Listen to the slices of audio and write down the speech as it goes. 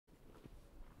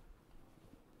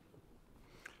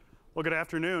Well, good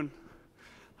afternoon.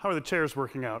 How are the chairs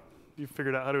working out? You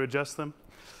figured out how to adjust them?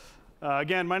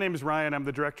 Again, my name is Ryan. I'm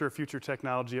the Director of Future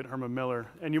Technology at Herman Miller.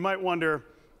 And you might wonder,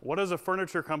 what does a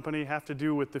furniture company have to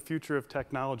do with the future of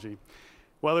technology?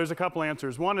 Well, there's a couple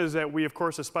answers. One is that we, of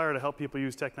course, aspire to help people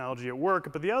use technology at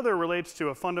work, but the other relates to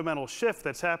a fundamental shift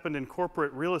that's happened in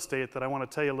corporate real estate that I want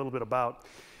to tell you a little bit about.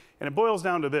 And it boils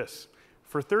down to this.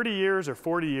 For 30 years or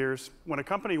 40 years, when a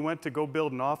company went to go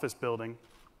build an office building,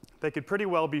 they could pretty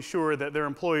well be sure that their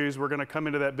employees were going to come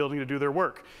into that building to do their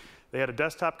work. They had a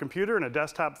desktop computer and a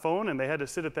desktop phone, and they had to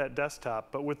sit at that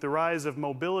desktop. But with the rise of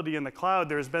mobility in the cloud,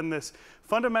 there's been this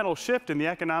fundamental shift in the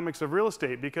economics of real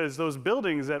estate, because those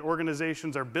buildings that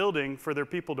organizations are building for their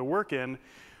people to work in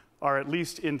are, at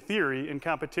least in theory, in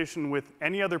competition with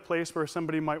any other place where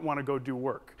somebody might want to go do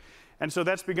work. And so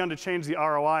that's begun to change the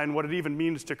ROI and what it even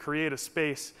means to create a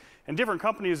space. And different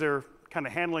companies are kind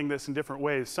of handling this in different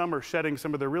ways. Some are shedding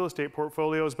some of their real estate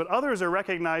portfolios, but others are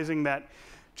recognizing that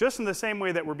just in the same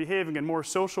way that we're behaving in more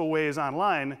social ways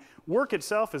online, work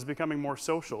itself is becoming more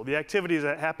social. The activities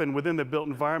that happen within the built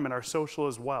environment are social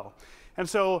as well. And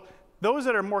so those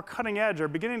that are more cutting edge are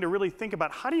beginning to really think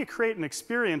about, how do you create an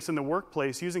experience in the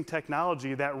workplace using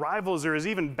technology that rivals or is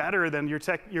even better than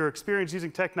your experience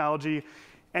using technology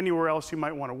anywhere else you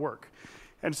might want to work.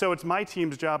 And so it's my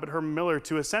team's job at Herman Miller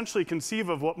to essentially conceive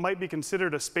of what might be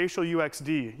considered a spatial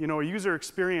UXD, a user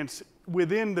experience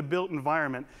within the built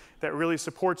environment that really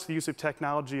supports the use of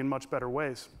technology in much better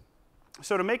ways.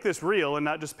 So to make this real and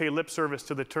not just pay lip service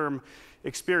to the term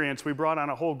experience, we brought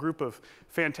on a whole group of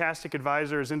fantastic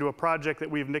advisors into a project that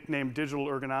we've nicknamed Digital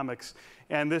Ergonomics.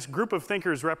 And this group of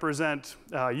thinkers represent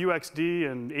UXD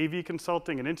and AV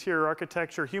consulting and interior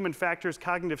architecture, human factors,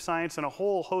 cognitive science, and a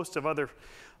whole host of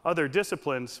other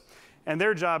disciplines. And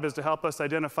their job is to help us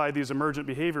identify these emergent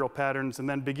behavioral patterns and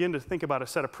then begin to think about a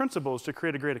set of principles to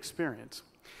create a great experience.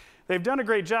 They've done a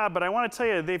great job, but I want to tell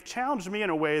you, they've challenged me in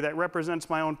a way that represents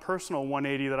my own personal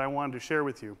 180 that I wanted to share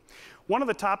with you. One of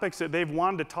the topics that they've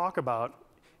wanted to talk about,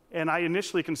 and I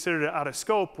initially considered it out of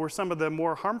scope, were some of the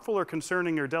more harmful or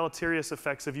concerning or deleterious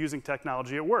effects of using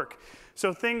technology at work.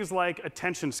 So things like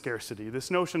attention scarcity,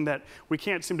 this notion that we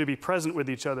can't seem to be present with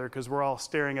each other because we're all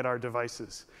staring at our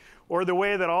devices. Or the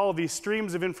way that all of these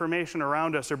streams of information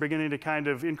around us are beginning to kind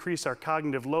of increase our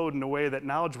cognitive load in a way that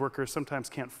knowledge workers sometimes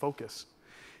can't focus.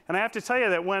 And I have to tell you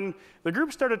that when the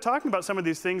group started talking about some of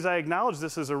these things, I acknowledged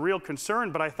this as a real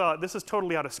concern, but I thought this is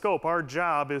totally out of scope. Our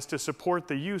job is to support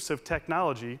the use of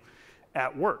technology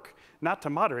at work, not to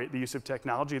moderate the use of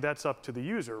technology. That's up to the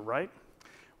user, right?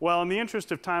 Well, in the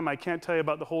interest of time, I can't tell you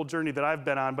about the whole journey that I've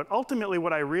been on, but ultimately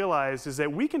what I realized is that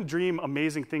we can dream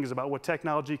amazing things about what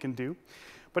technology can do,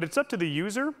 but it's up to the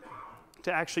user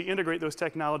to actually integrate those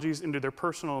technologies into their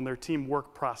personal and their team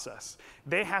work process.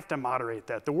 They have to moderate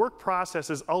that. The work process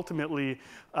is ultimately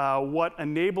what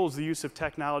enables the use of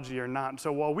technology or not.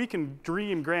 So while we can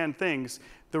dream grand things,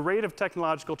 the rate of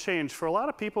technological change for a lot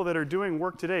of people that are doing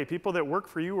work today, people that work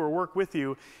for you or work with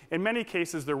you, in many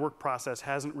cases their work process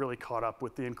hasn't really caught up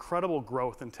with the incredible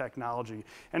growth in technology.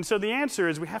 And so the answer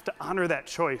is we have to honor that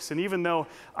choice. And even though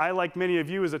I, like many of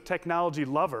you, is a technology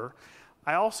lover,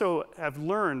 I also have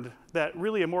learned that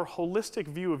really a more holistic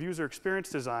view of user experience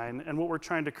design and what we're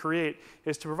trying to create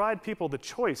is to provide people the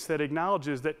choice that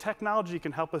acknowledges that technology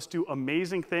can help us do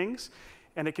amazing things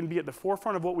and it can be at the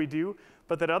forefront of what we do,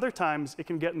 but that other times it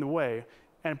can get in the way.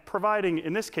 And providing,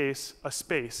 in this case, a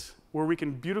space where we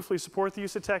can beautifully support the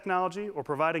use of technology, or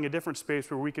providing a different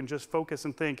space where we can just focus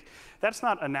and think, that's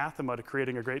not anathema to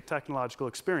creating a great technological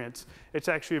experience. It's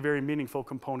actually a very meaningful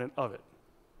component of it.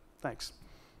 Thanks.